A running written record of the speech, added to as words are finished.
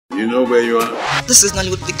You know where you are? This is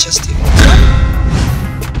Nollywood Picturestv.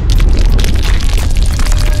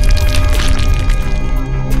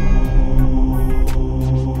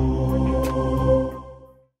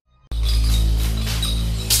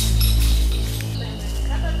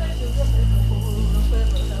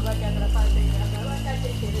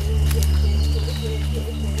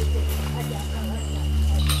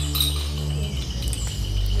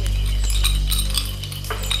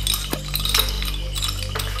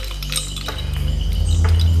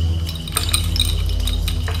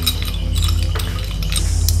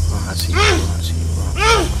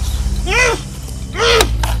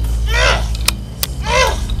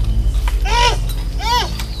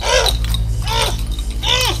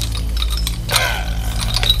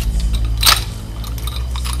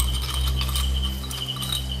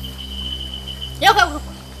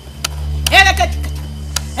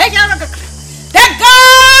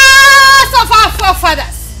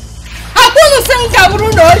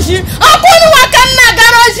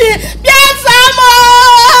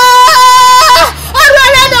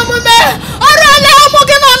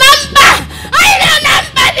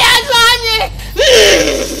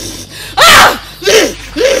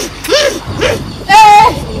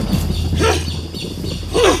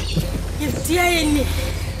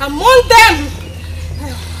 Among them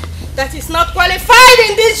that is not qualified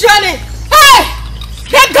in this journey, hey,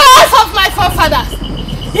 the gods of my forefathers,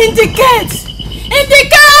 indicate,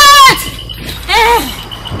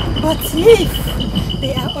 but if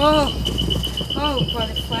they are all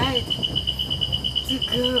qualified to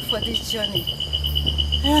go for this journey,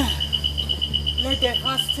 let the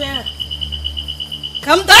hostel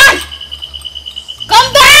come down!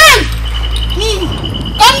 Come down!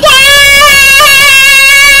 Come down!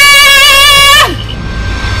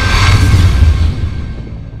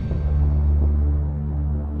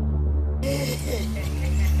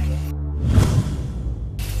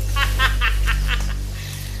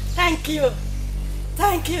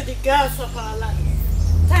 Thank you, the gods of our land.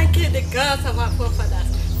 Thank you, the gods of our forefathers.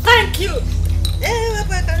 Thank you.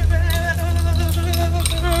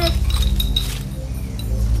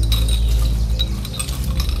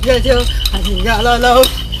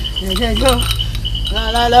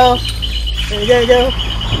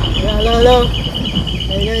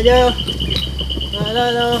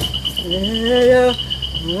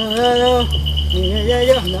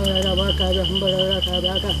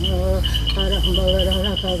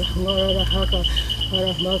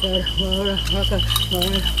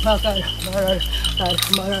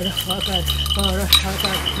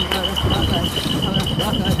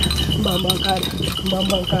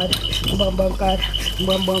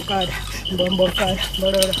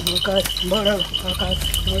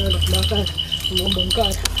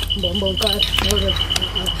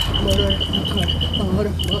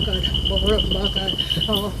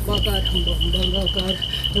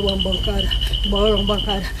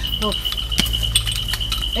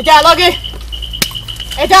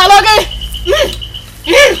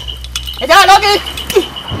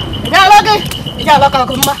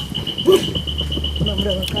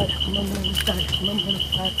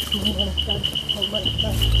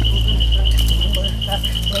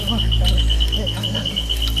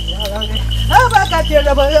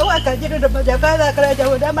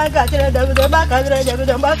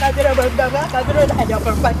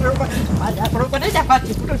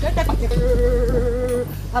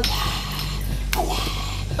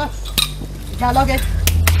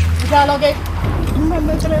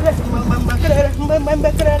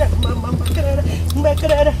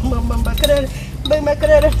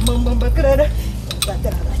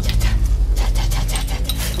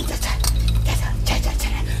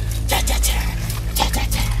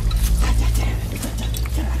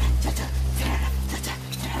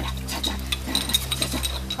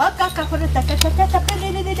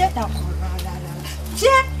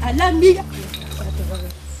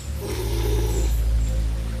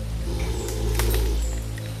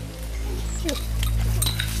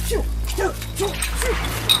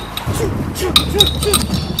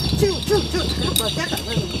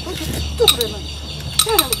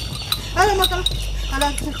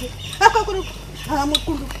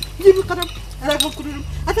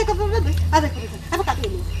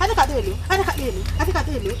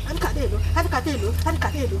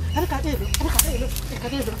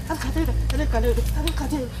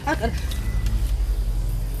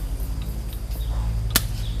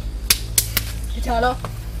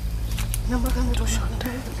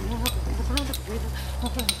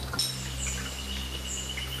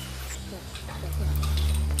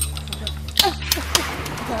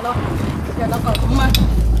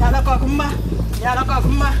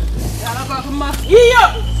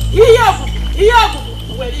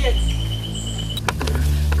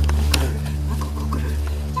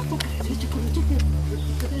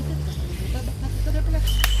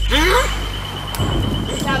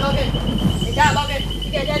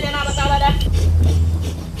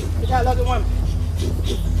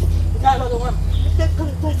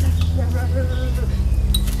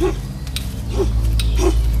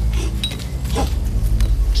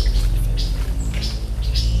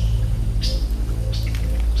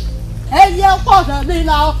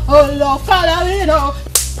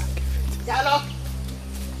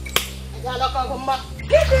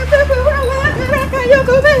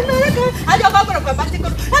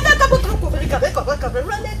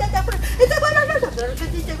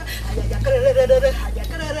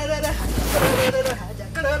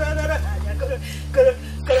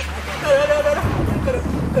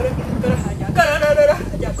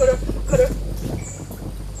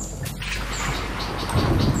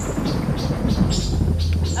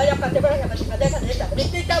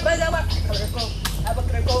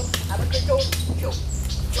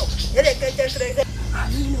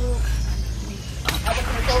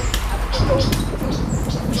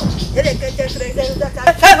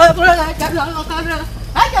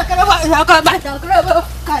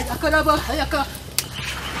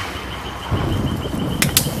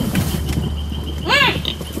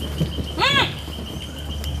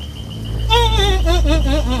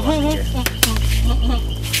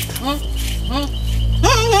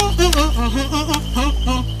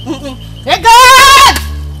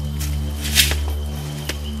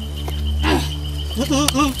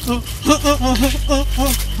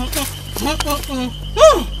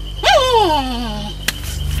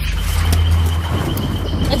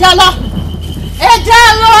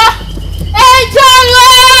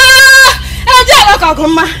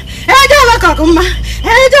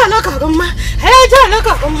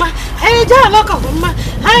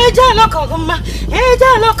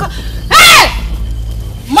 Hey!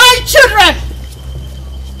 My children!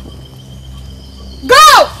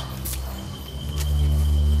 Go!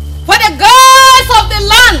 For the gods of the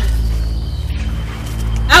land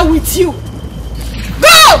are with you.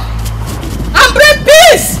 Go! And bring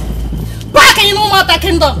peace back in Umuofia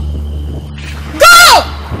kingdom. Go!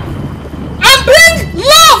 And bring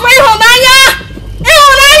love in Ihunanya!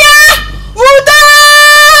 Udo!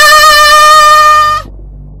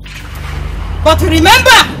 But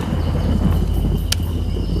remember,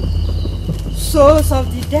 souls of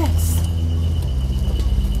the dead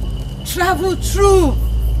travel through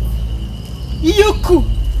Yuku.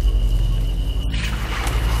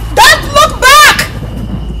 Don't look back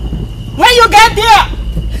when you get there.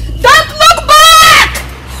 Don't look back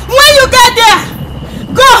when you get there.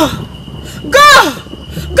 Go, go,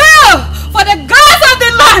 go, for the gods of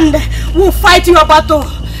the land will fight your battle.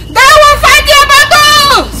 They will fight your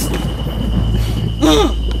battles.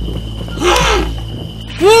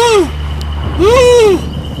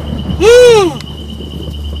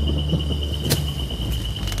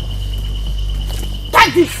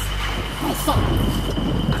 Take this, my son.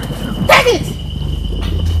 Take it.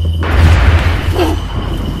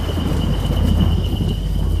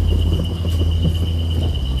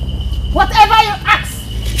 Whatever you ask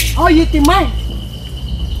or you demand,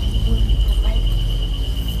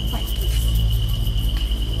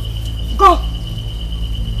 go.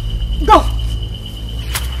 Go.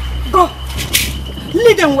 Go.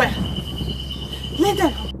 Lead them well. Lead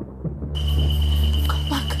them. Come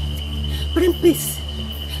back. Bring peace.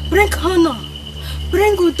 Bring honor.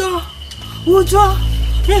 Bring Udo. Udo.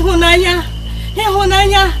 Ihunanya.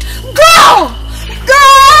 Ihunanya. Go! Go!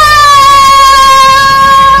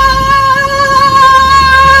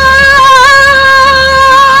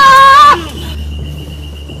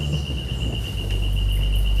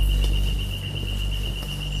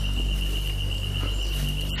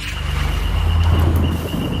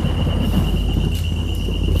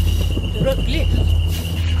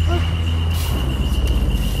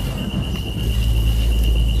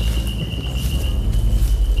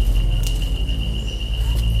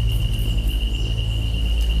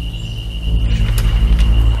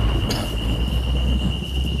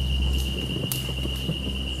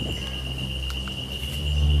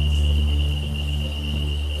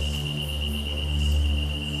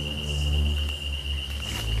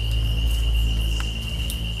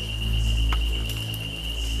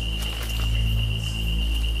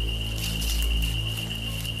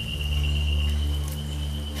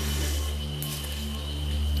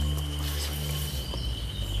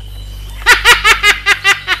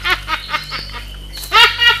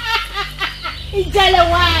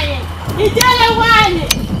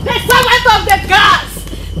 the servant of the gods,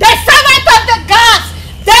 the servant of the gods,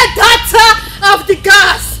 the daughter of the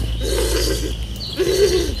gods.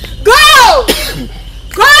 Go!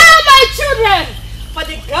 Go, my children, for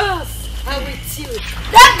the gods are with you.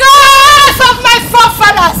 The gods of my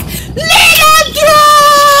forefathers, lead them through!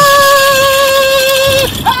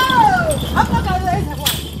 I'm not going to raise the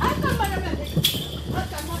one. I'm not going to raise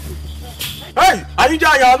the one. Hey, are you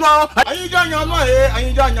doing your no? Are you doing your no? Are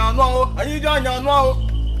you doing your no? Are you doing your no?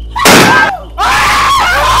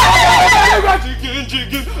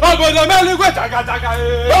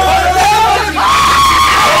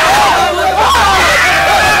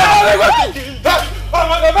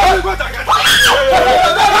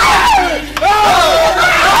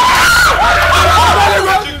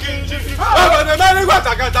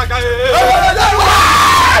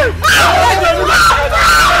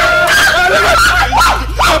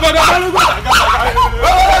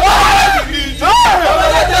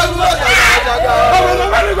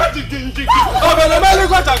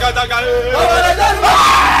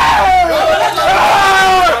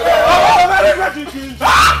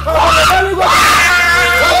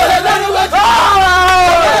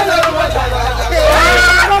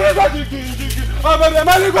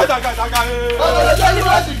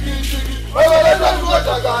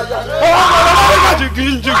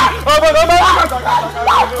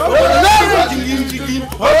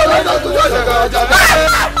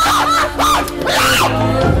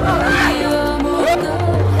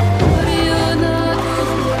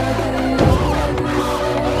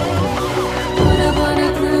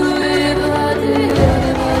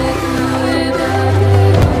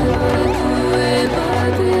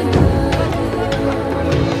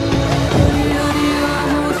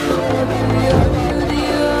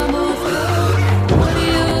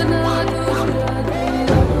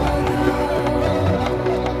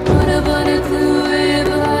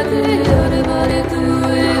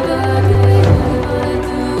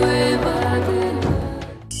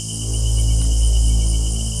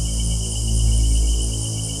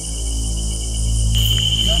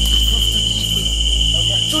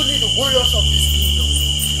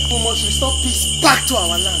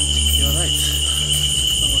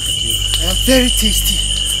 Very tasty.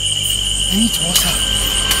 I need water.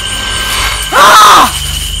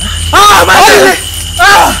 My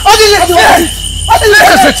God!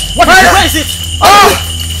 Where is it? What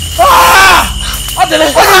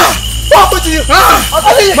happened to you?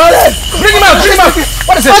 Bring him out! Bring him out!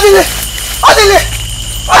 What is it?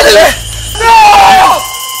 No!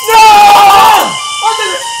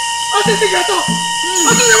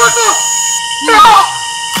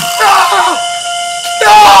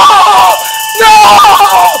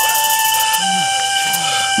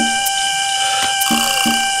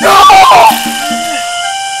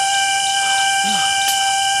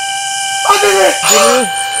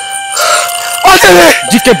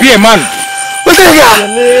 GK, be a man. Onyedika,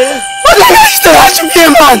 be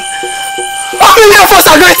a man. How many of us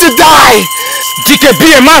are going to die? GK,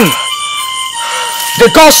 be a man. The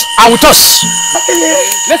gods are with us.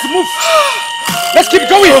 Let's move. Let's keep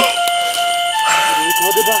going.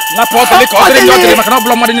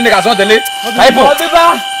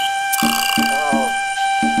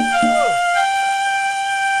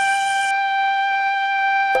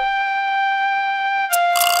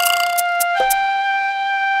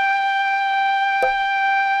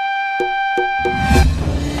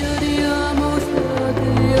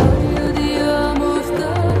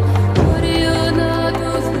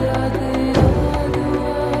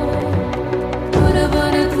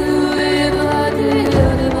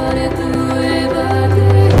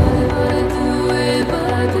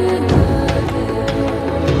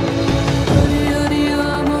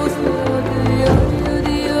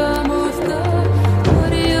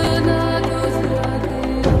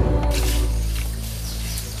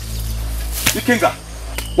 Ikenga,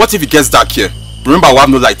 what if it gets dark here? Remember, we have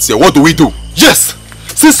no lights here. What do we do? Yes!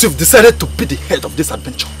 Since you've decided to be the head of this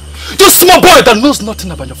adventure, this small boy that knows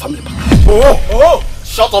nothing about your family back. Oh!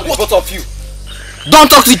 Shut up, both of you. Don't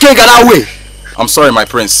talk to Ikenga that way. I'm sorry, my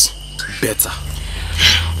prince. Better.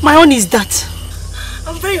 My own is that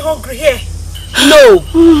I'm very hungry here. No,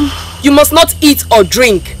 you must not eat or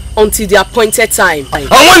drink until the appointed time. And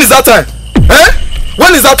when is that time? Eh?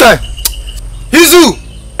 When is that time? Izu!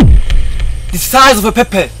 The size of a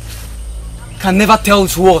pepper can never tell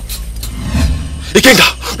its worth.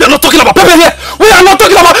 Ikenga, we are not talking about pepper here! We are not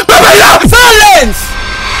talking about pepper here! Silence!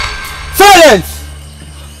 Silence!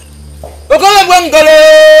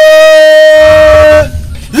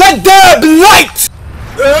 Let there be light!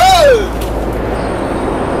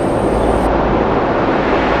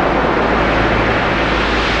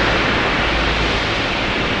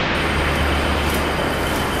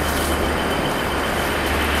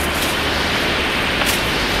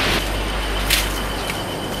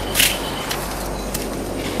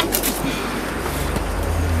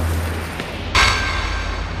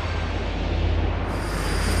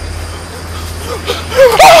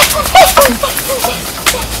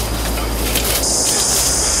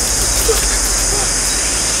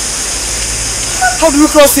 How do we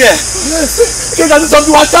cross here? Yes. Ikenga, do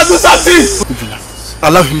something. Do something.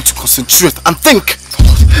 Allow him to concentrate and think.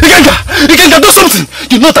 Ikenga, do something.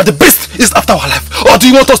 You know that the beast is after our life. Or do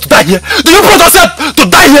you want us to die here? Do you want us to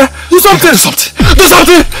die here? Do something. Do something. Do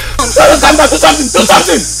something. Do something. Do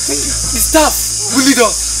something. The staff will lead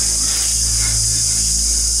us.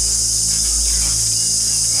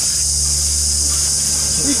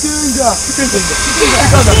 Ikenga.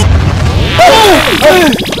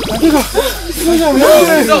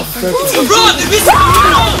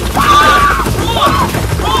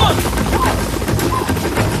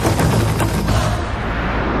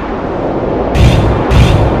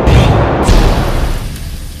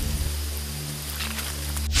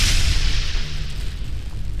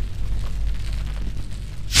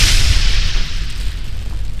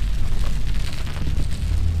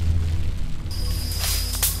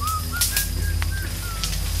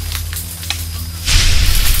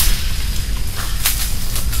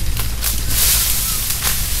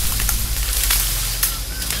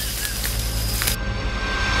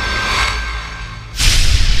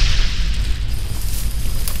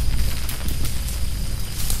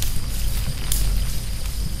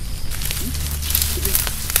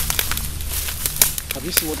 Have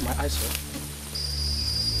you seen what my eyes saw?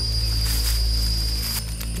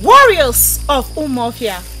 Warriors of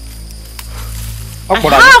Umuofia, I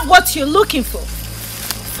have what you're looking for.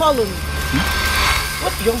 Follow me.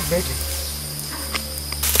 What young lady?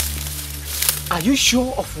 Are you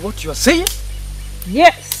sure of what you are saying?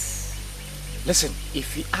 Yes. Listen,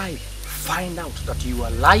 if I find out that you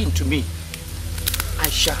are lying to me, I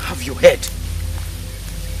shall have your head.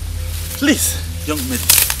 Please, young lady.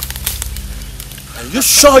 Are you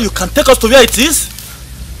sure you can take us to where it is?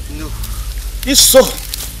 No. If so,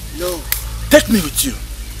 no. Take me with you.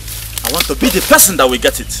 I want to be the person that will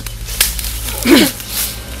get it.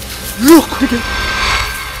 Look!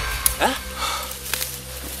 Huh?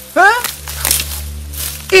 Huh?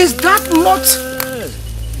 Is that not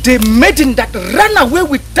the maiden that ran away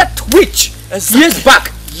with that witch years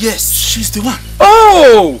back? Yes, she's the one.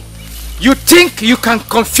 Oh! You think you can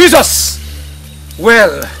confuse us?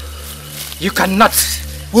 Well, you cannot.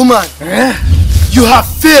 Woman, you have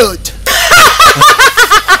failed.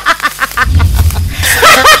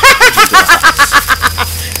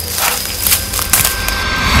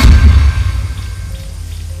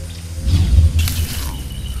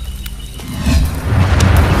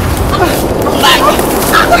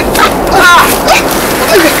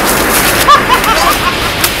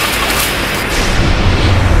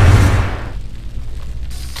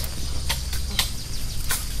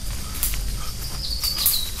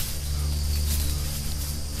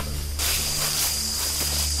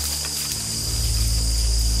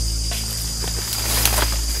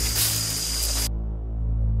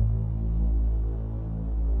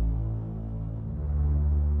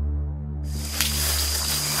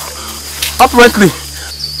 Apparently,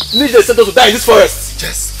 Nweje sent us to die in this forest.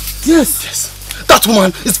 Yes. Yes. Yes. That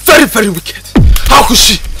woman is very, very wicked. How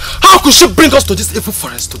could she bring us to this evil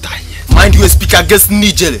forest to die here? Mind you speak against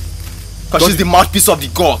Nweje, because she's the mouthpiece of the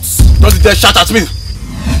gods. Don't you dare shout at me.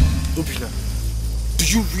 Do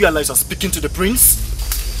you realize you're speaking to the prince?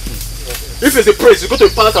 If it's a prince, you go to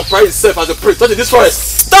the palace and pride yourself as a prince, not in this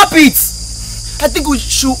forest. Stop it! I think we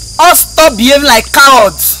should all stop behaving like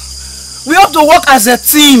cowards. We have to work as a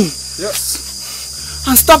team. Yes.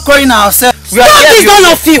 And stop crying ourselves. Stop this, all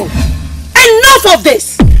of you! Enough of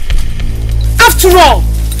this! After all,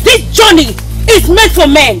 this journey is meant for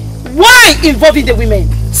men. Why involving the women?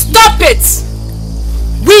 Stop it!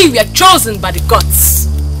 We were chosen by the gods.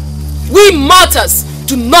 We mortals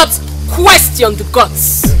do not question the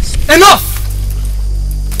gods. Enough!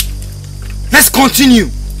 Let's continue.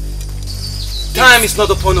 Time is not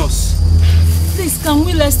upon us. Please, can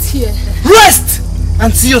we rest here? Rest!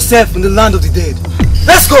 And see yourself in the land of the dead.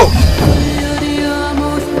 Let's go!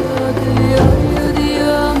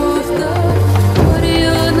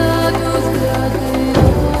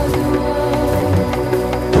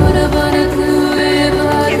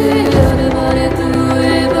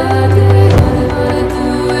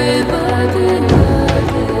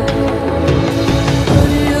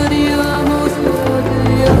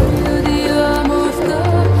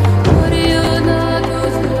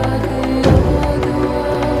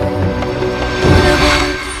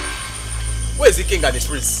 King and his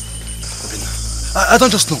prince. I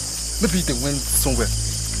don't just know. Maybe they went somewhere.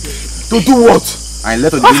 To do what? I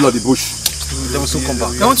let them deal of the bush. They will soon come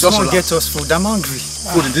back. They want to get us food. I'm hungry.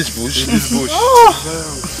 Food in this bush? In this bush.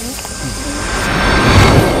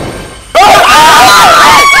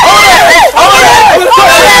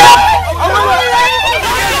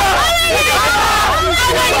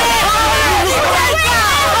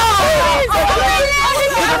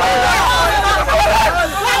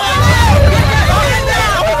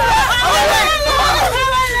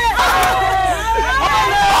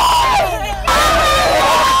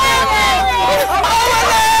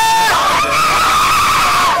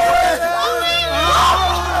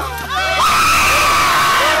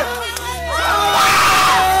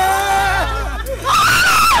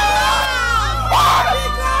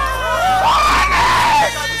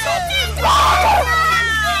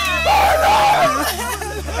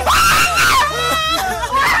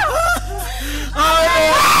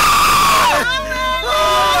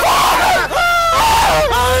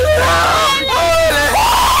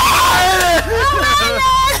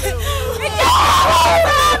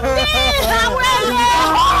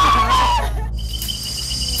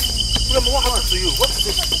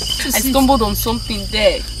 stumbled on something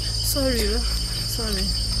there. Sorry.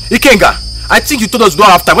 Ikenga, I think you told us we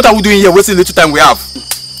don't have time. What are we doing here wasting the little time we have?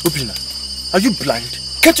 Obina, are you blind?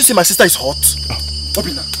 Can't you see my sister is hot?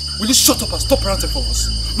 Obina, will you shut up and stop ranting for us?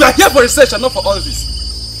 We are here for research and not for all this.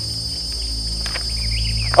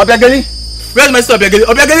 Obiageli? Where's my sister Obiageli?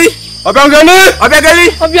 Obiageli?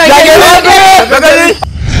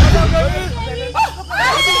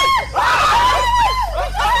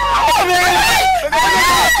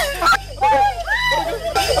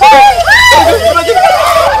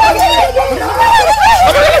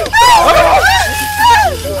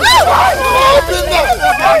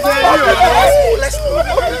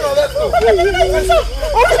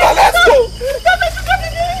 Let's go.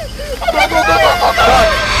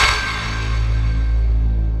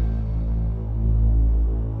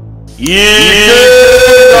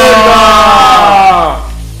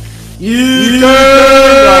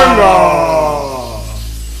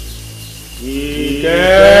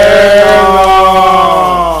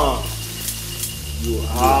 You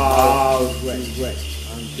have rest,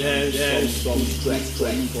 and then some strength for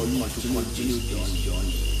you to continue the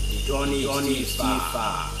journey. The journey is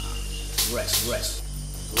far. Rest.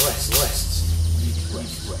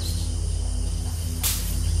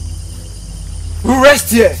 We rest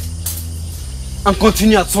here and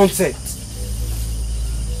continue at sunset.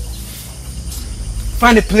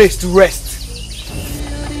 Find a place to rest.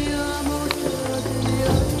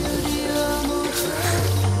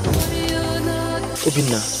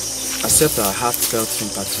 Obina, accept our heartfelt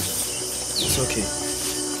sympathy. It's okay.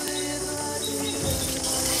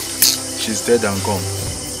 She's dead and gone.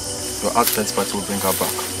 Your heartfelt sympathy will bring her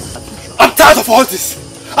back. I'm tired of all this.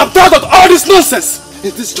 I'm tired of all this nonsense.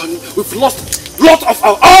 In this journey, we've lost a lot of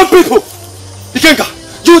our own people. Ikenga,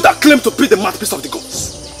 you that claim to be the mouthpiece of the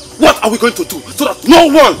gods. What are we going to do so that no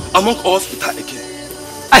one among us will die again?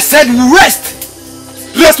 I said rest!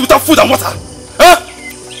 Rest without food and water? Huh?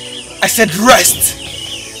 I said rest!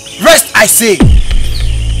 Rest, I say!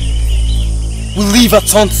 We leave at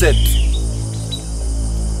sunset.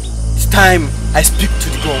 It's time I speak to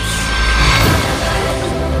the gods.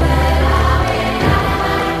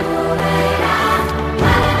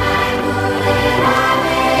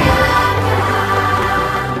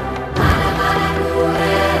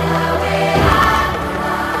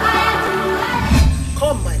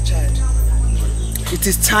 It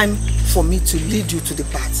is time for me to lead you to the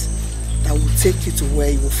path that will take you to where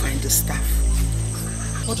you will find the staff.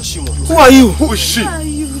 What does she want? Who are you? Who is she?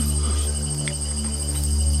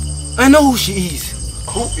 I know who she is.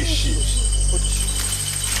 Who is she?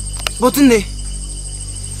 But Nne,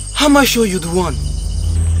 how am I sure you're the one?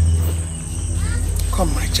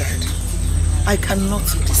 Come, my child. I cannot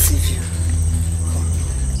deceive you.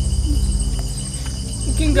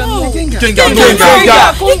 Ikenga,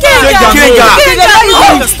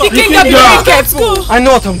 I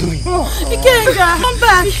know what I'm doing. Ikenga, come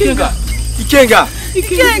back. Ikenga.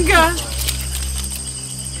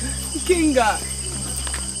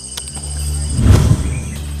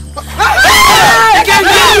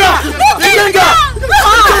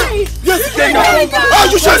 Yes, Ikenga! Oh,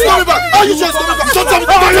 you should coming back! Oh, you should coming back! Don't tell me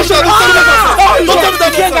that! Don't tell me that! Oh,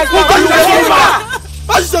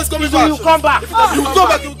 you should coming back! You come back! You come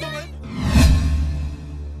back!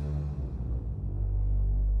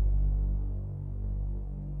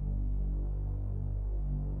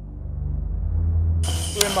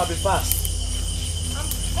 Be fast. I'm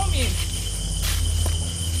coming.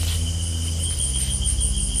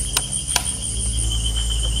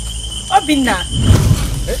 Obina.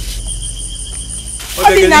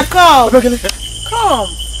 Obina, come. Come.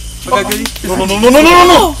 No.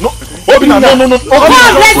 Obina, no. Come,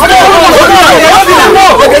 let's go.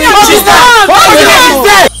 She's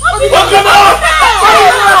dead.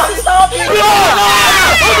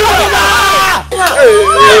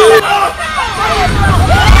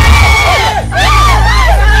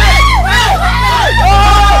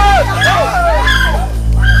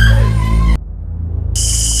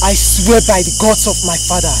 I swear by the gods of my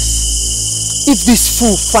fathers, if this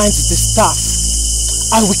fool finds the staff,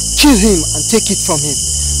 I will kill him and take it from him,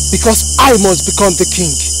 because I must become the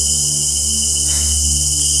king.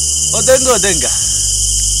 Odenga,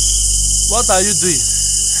 what are you doing?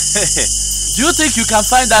 Do you think you can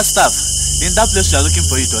find that staff in that place you are looking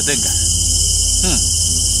for it, Odenga?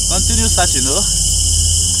 Continue searching, no?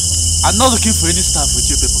 I'm not looking for any staff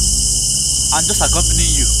with you people. I'm just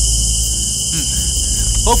accompanying you.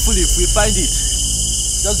 Hopefully, if we find it,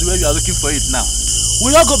 just the way we are looking for it now,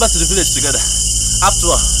 we'll all go back to the village together.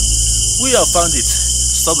 After all, we have found it.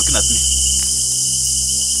 Stop looking at me.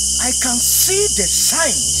 I can see the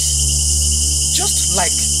signs, just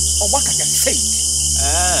like Obakaya said,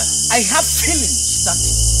 I have feelings that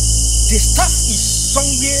the staff is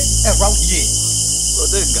somewhere around here.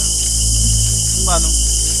 Odenga, Manu,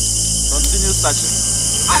 continue searching.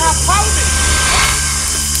 I have found it.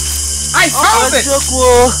 I found it.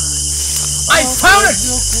 I found it.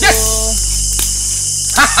 Yes.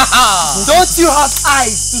 Don't you have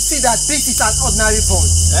eyes to see that this is an ordinary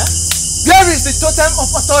bond? There is the totem of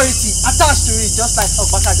authority attached to it, just like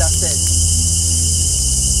Obakaja said.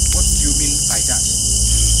 What do you mean by that?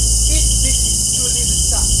 If this is truly the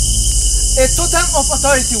staff, a totem of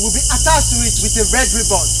authority will be attached to it with a red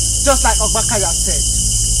ribbon, just like Obakaja said.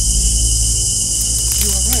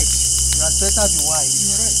 You are right. You had better be wise.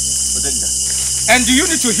 You are right. Odenga. And do you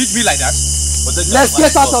need to hit me like that? Odenga, Let's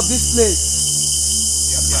get out of this place.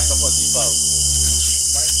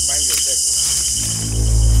 Mind yourself.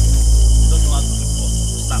 Don't know how to look for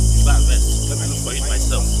staff. You go and rest. Let me look for it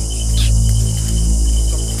myself.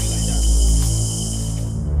 Talk to me like that.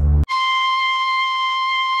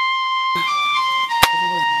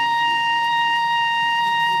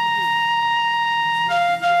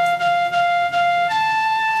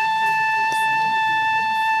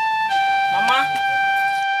 Mama.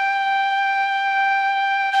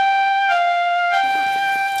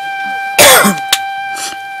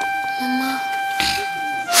 Mama,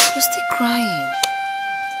 you're still crying.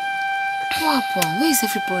 What happened? Where is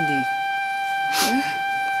everybody?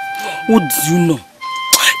 What do you know?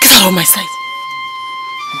 Get out of my sight.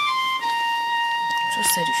 Just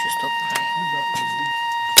said you should stop crying.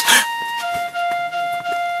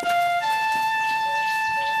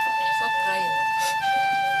 Stop crying.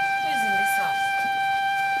 Who is in this house?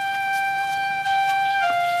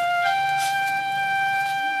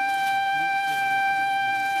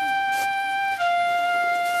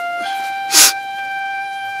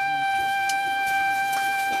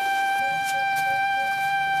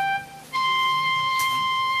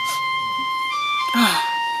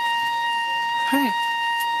 Hey.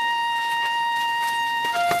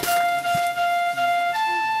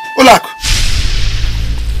 Olak,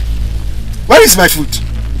 where is my food?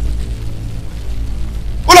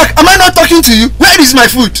 Olak, am I not talking to you? Where is my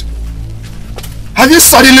food? Have you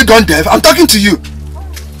suddenly gone deaf? I'm talking to you.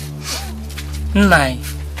 Nai,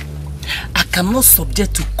 I cannot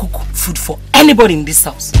subject to cook food for anybody in this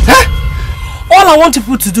house. All I want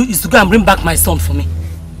people to do is to go and bring back my son for me.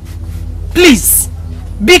 Please,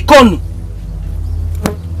 be calm.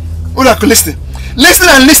 Olak, listen. Listen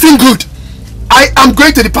and listen good. I am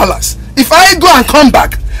going to the palace. If I go and come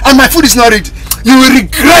back and my food is not ready, you will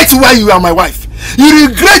regret why you are my wife. You will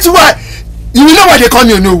regret why. You will know why they call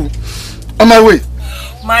me no. On my way.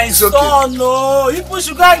 My son, okay. No. You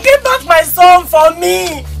should go and get back my son for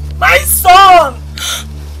me. My son.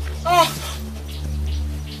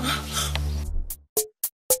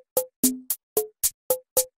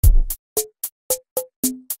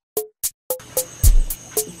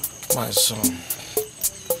 My son,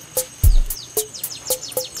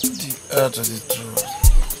 the heir to the throne,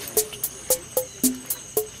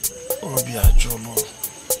 Obi Ajolo.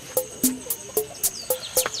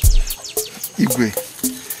 Igwe,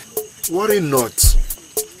 worry not.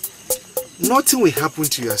 Nothing will happen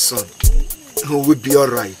to your son. He will be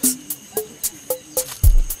alright.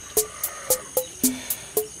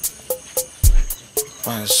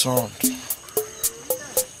 My son,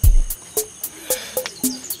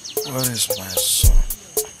 where is my son?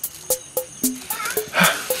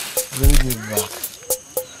 Bring him back.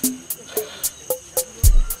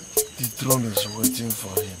 The throne is waiting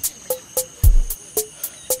for him.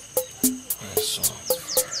 My son.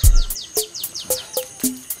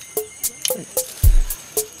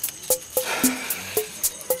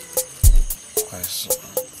 My son.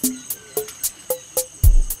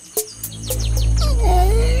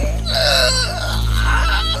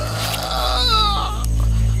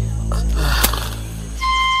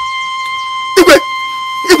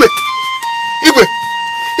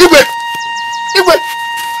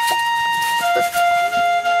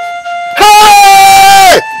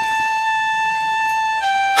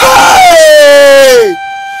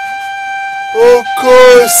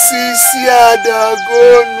 Sisi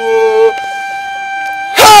Adagono.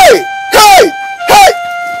 Hey! Hey! Hey!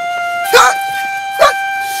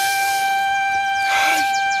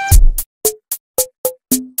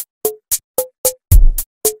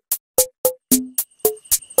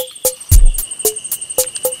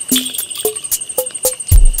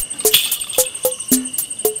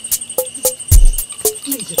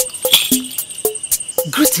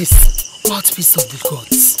 Greatest mouthpiece of the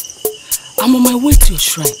gods. I'm on my way to your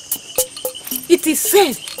shrine. It is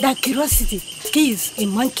said that curiosity kills a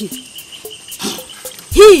monkey.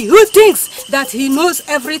 He who thinks that he knows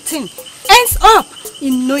everything ends up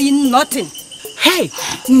in knowing nothing. Hey,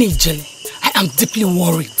 Nijele, I am deeply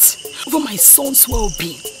worried over my son's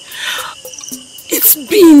well-being. It's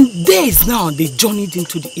been days now they journeyed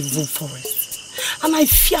into the evil forest, and I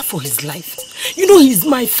fear for his life. You know, he's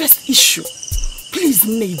my first issue. Please,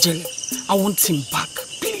 Nijele, I want him back.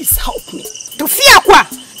 Please help me. To fear kwa,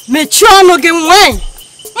 mature no game wine.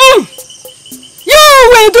 You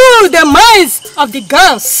will do the minds of the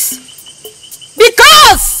girls,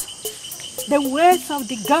 because the ways of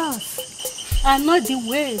the girls are not the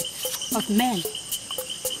ways of men.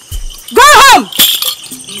 Go home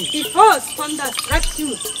before thunder strikes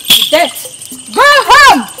you to death. Go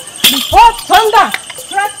home before thunder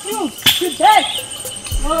strikes you to death.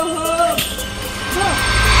 Go home. Go.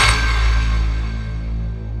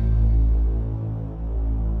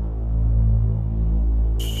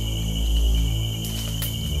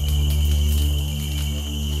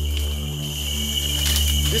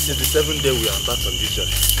 This is the 7th day we are back on this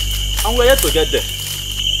journey. And we're yet to get there.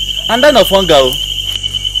 And then of one girl.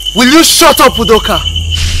 Will you shut up, Udoka?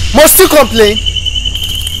 Must you complain?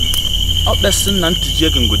 Don't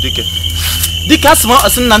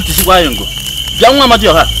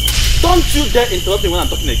you dare interrupt me when I'm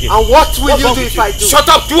talking again. And what will you do if I do? Shut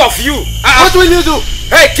up, 2 of you! What will you do?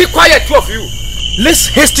 Hey, keep quiet, 2 of you! Let's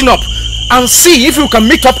hasten up and see if we can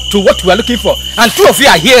meet up to what we are looking for. And 2 of you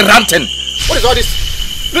are here ranting. What is all this?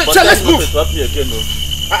 Let's move. Interrupt me again, no.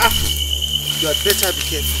 You had better be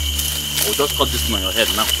careful. I'll just cut this thing on your head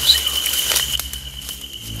now.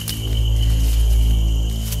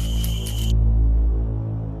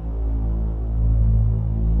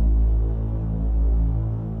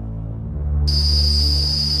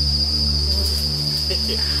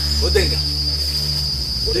 Odenga,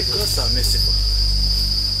 the gods are merciful.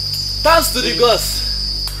 Thanks to the gods,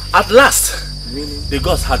 at last, the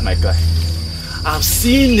gods heard my cry. I've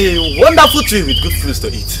seen a wonderful tree with good fruits to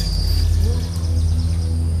eat.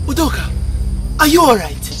 Udoka, are you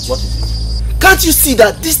alright? What is it? Can't you see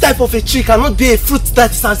that this type of a tree cannot be a fruit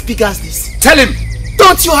that is as big as this? Tell him!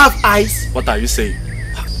 Don't you have eyes? What are you saying?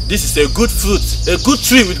 This is a good fruit, a good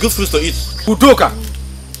tree with good fruits to eat. Udoka,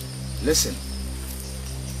 listen.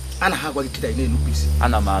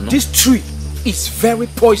 This tree is very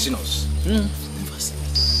poisonous.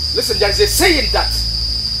 Listen, there is a saying that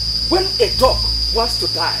when a dog wants to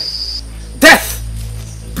die, death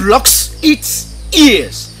blocks its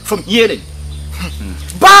ears from hearing.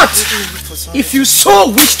 But if you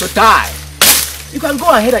so wish to die, you can go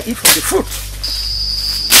ahead and eat from the fruit.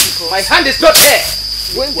 My hand is not there.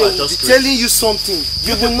 When they will be telling you something,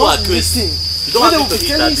 you will not listen. When they will be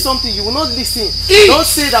telling you something, you will not listen. Don't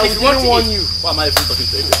say that we didn't warn you. Why am I even talking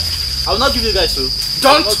to you? I will not give you guys so.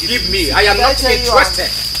 Don't give me. I am not interested.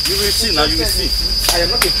 You will see now, you will see. I am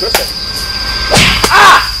not interested.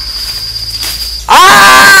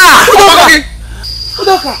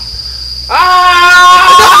 Udoka!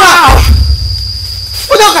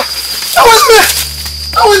 Udoka! That was me!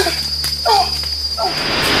 That was me!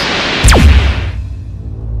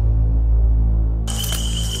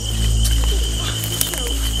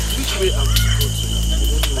 Which way are we going to?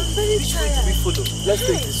 Which way do we follow? Let's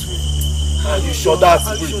take this way. Are you sure that's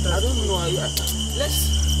the way? I don't know. Let's...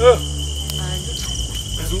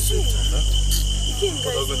 Ikenga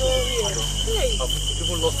is not here. I've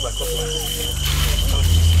even lost my cutlass.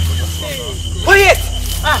 Quiet!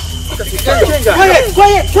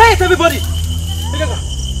 Quiet, everybody!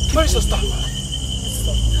 Where is your staff?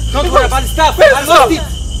 Don't worry about the staff. I lost it.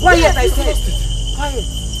 Quiet, I said. Quiet.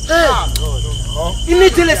 Hey!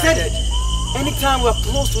 Immediately said, anytime we are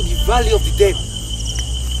close to the valley of the dead,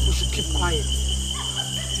 we should keep quiet.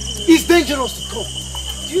 It's dangerous to talk.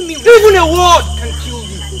 Do you mean even a word can kill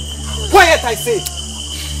you? Quiet, I say.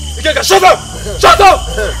 Ikenga, shut up! Shut up!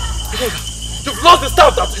 Ikenga, you've lost the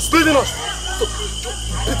staff that is building us.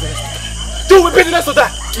 Do we beat the rest of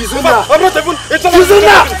that? Izuna! I'm not even...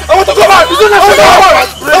 Izuna! I want to go back! Izuna!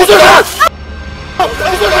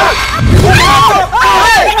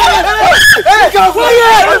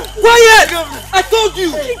 Quiet! I told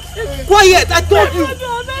you! Quiet! I told you!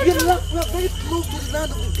 We are very close to the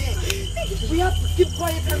land of the dead. We have to keep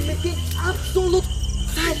quiet and maintain absolute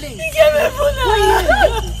silence.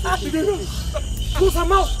 Quiet! Close our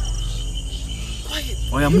mouth! Quiet!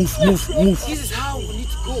 Oh yeah, move. This is how we need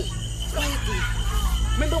to go. Quietly.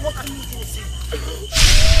 Remember what I need to say.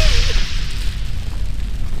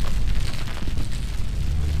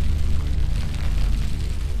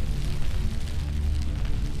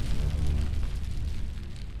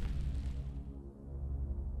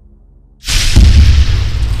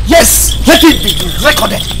 Yes, let it be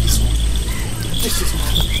recorded. This is my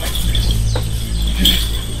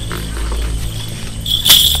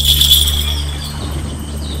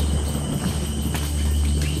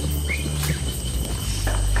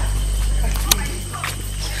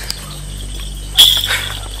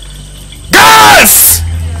Guards!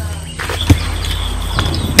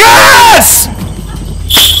 Guards!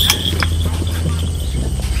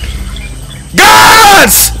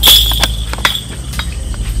 Guards!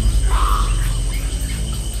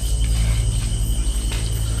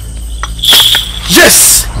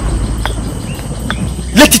 Yes!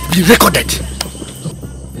 Let it be recorded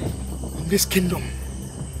in this kingdom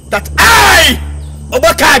that I,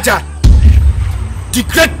 Obakaja, the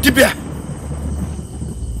great Dibia,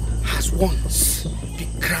 has once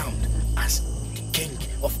been crowned as the king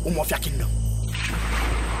of Umuofia kingdom.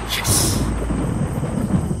 Yes.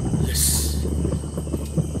 Yes.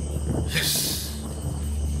 Yes.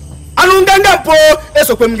 Anungangampo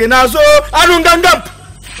esokwemgenazo anungangampo.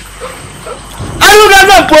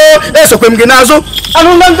 Anungangampo esokwemgenazo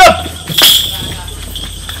anungangampo.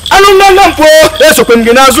 Anungangampo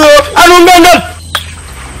esokwemgenazo anungangampo.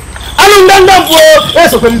 Anungangampo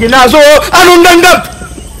esokwemgenazo anungangampo.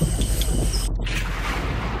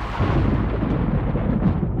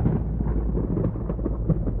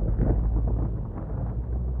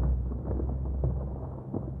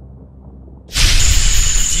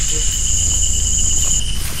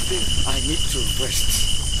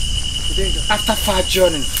 After far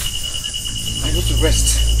journey, I need to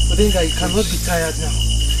rest. Odenga, you cannot be tired now.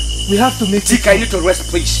 We have to make it. I need to rest,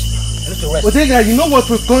 please. I need to rest. Odenga, you know what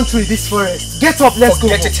we've gone through in this forest. Get up, let's go.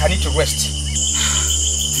 Forget it, I need to rest.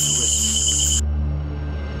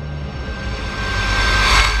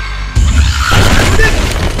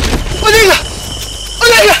 Odenga!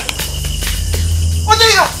 Odenga!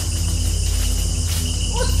 Odenga!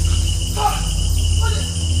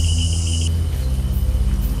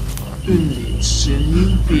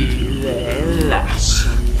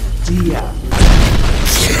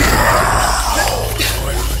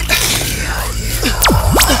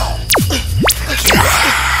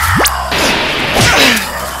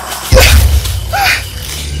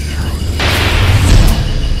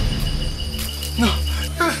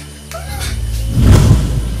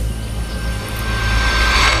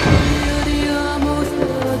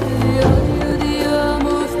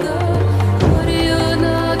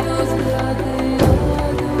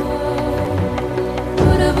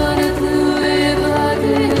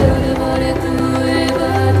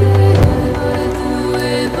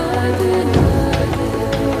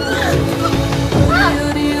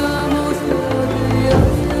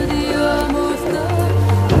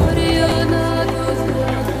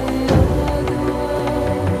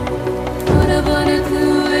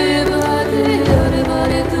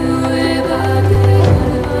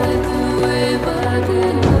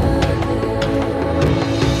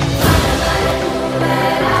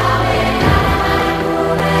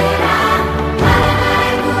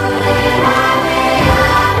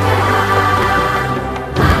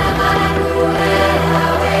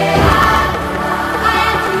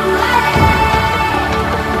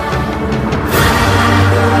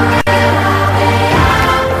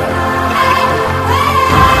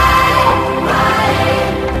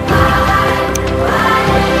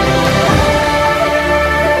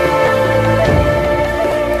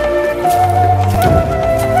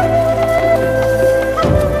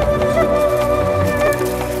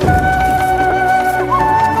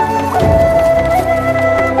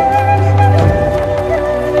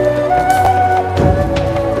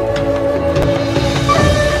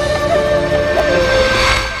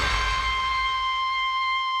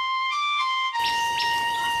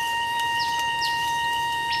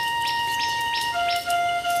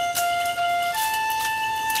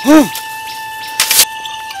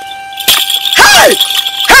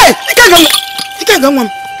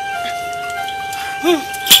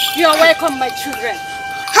 You are welcome, my children.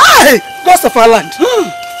 Hi! Ghost of our land.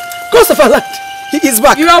 Ghost of our land. He is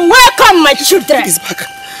back. You are welcome, my children. He is back.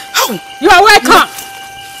 How? You are welcome.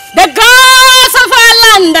 The gods of our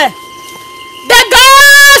land. The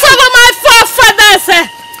gods of my forefathers.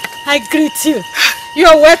 I greet you. You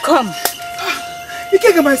are welcome.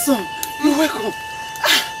 Ikenga, my son. You are welcome.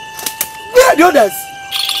 Where are the others?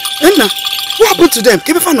 Enna, what happened to them?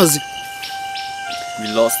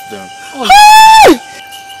 We lost them. Oh! Hey!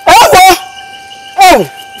 Oh!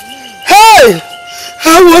 Hey!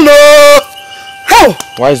 How?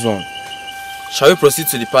 Wise one. Shall we proceed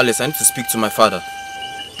to the palace? I need to speak to my father.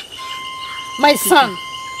 My son.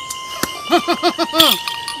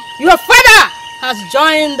 Your father has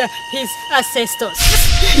joined his ancestors.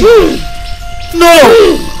 No!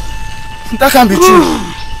 That can't be true.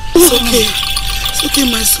 It's okay. It's okay,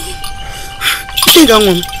 my son. Ikenga,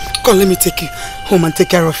 come, let me take you home and take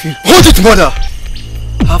care of you. Hold it, mother!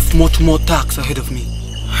 I have much more tasks ahead of me.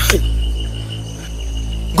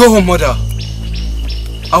 Go home, mother.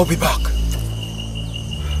 I'll be back.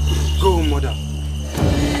 Go home, mother.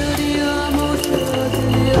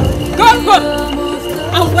 Go home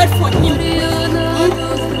and wait for him.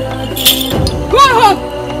 Go home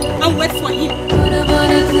and wait for him.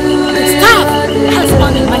 The staff has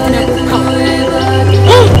unimaginable power.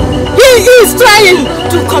 He is trying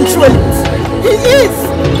to control it. He is.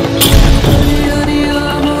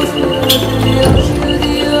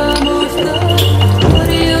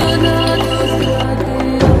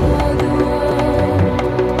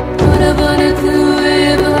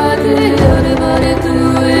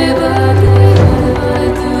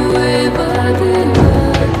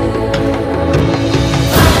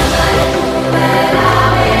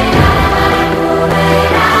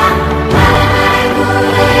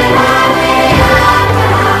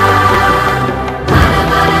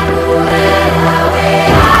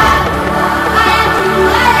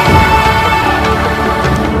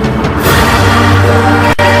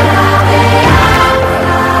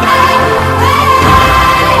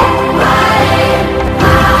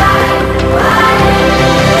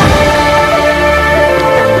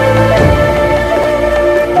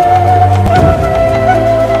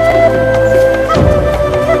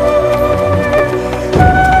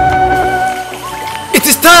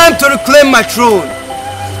 To reclaim my throne.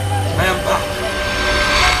 I am back.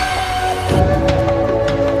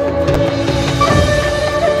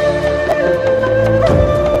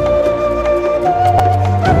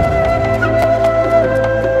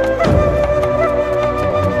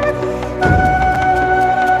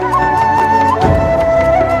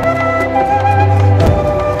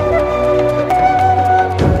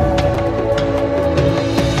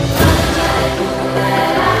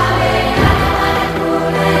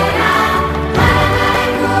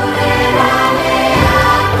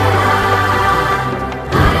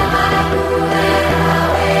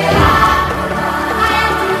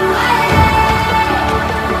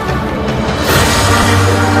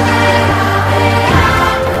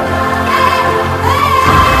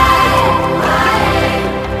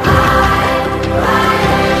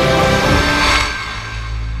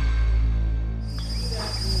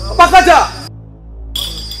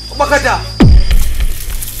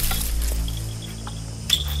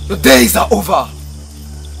 The days are over.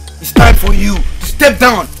 It's time for you to step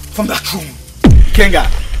down from that throne. Ikenga,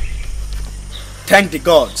 thank the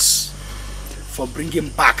gods for bringing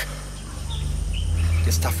back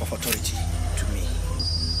the staff of authority to me.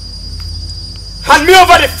 Hand me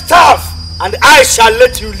over the staff and I shall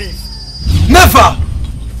let you live. Never!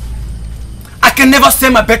 I can never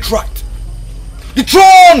sell my birthright. The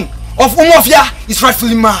throne of Umuofia is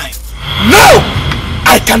rightfully mine. No!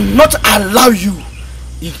 I cannot allow you,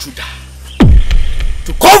 intruder,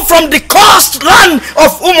 to come from the cursed land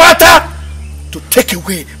of Onwanta to take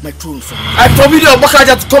away my throne from me. I forbid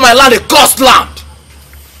Obakaja to call my land a cursed land.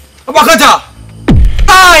 Obakaja,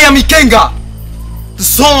 I am Ikenga, the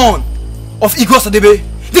son of Igwasadebe,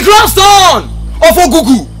 the grandson of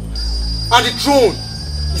Ogugu, and the throne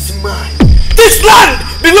is mine. This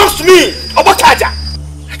land belongs to me, Obakaja.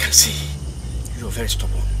 I can see you are very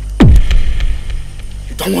stubborn.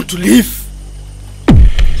 You don't want to leave.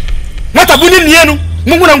 You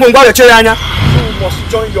must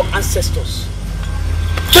join your ancestors.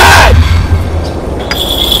 Die!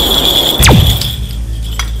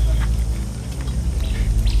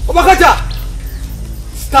 Obakaja!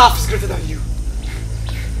 Staff is greater than you.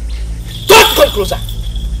 Don't come closer!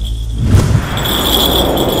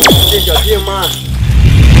 Hey, your dear man.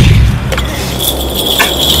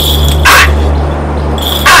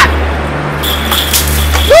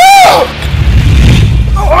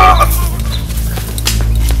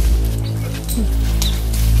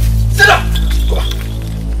 Sit down! Go back.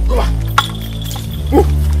 Go back. Move.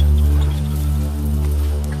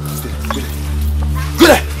 Stay. Go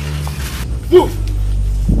there. Move.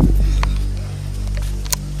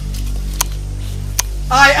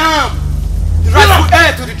 I am the rightful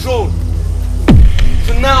heir to the throne.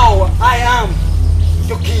 So now I am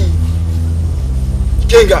your king.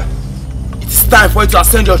 Ikenga, it is time for you to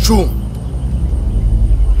ascend your throne.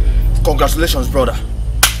 Congratulations, brother.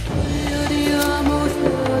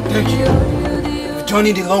 Thank you. You've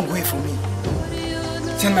journeyed a long way for me.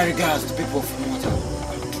 Send my regards to people of Onwanta.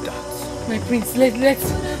 I will do that. My prince,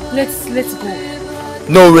 let's go.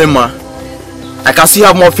 No, Rema. I can see you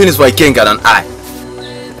have more feelings for Ikenga than I.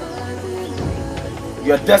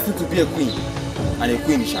 You are destined to be a queen, and a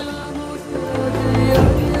queen you shall be.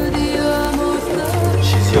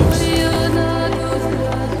 She's yours.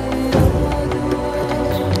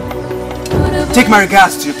 Take my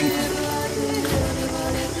regards to your people.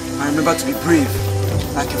 And remember to be brave,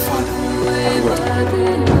 like your father.